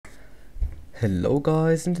Hello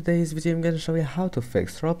guys, in today's video I'm going to show you how to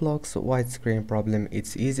fix Roblox widescreen problem.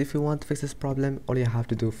 It's easy. If you want to fix this problem, all you have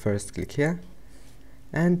to do first click here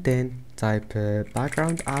and then type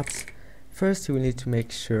background apps. First you will need to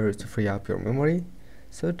make sure to free up your memory,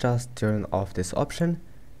 so just turn off this option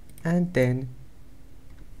and then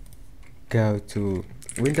go to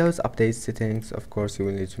Windows Update Settings. Of course you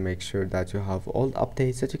will need to make sure that you have all the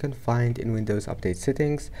updates that you can find in Windows Update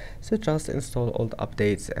Settings, so just install all the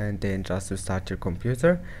updates and then just restart your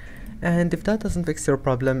computer. And if that doesn't fix your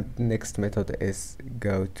problem, the next method is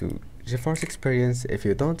go to GeForce Experience. If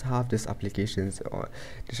you don't have this application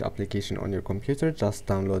on your computer, just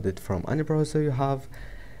download it from any browser you have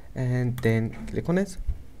and then click on it,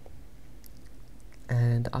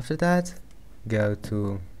 and after that go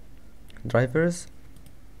to drivers,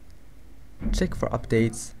 check for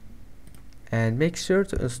updates and make sure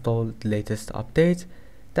to install the latest update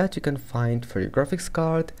that you can find for your graphics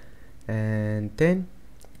card, and then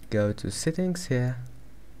go to settings here.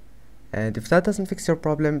 And if that doesn't fix your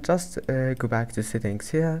problem, just go back to settings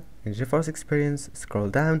here in GeForce Experience, scroll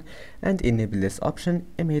down and enable this option,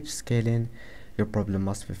 image scaling. Your problem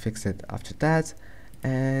must be fixed after that.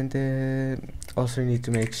 And also you need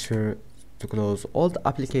to make sure to close all the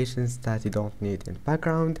applications that you don't need in the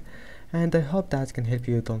background. And I hope that can help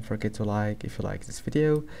you. Don't forget to like if you like this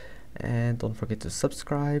video, and don't forget to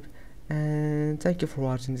subscribe, and thank you for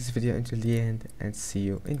watching this video until the end, and see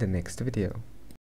you in the next video.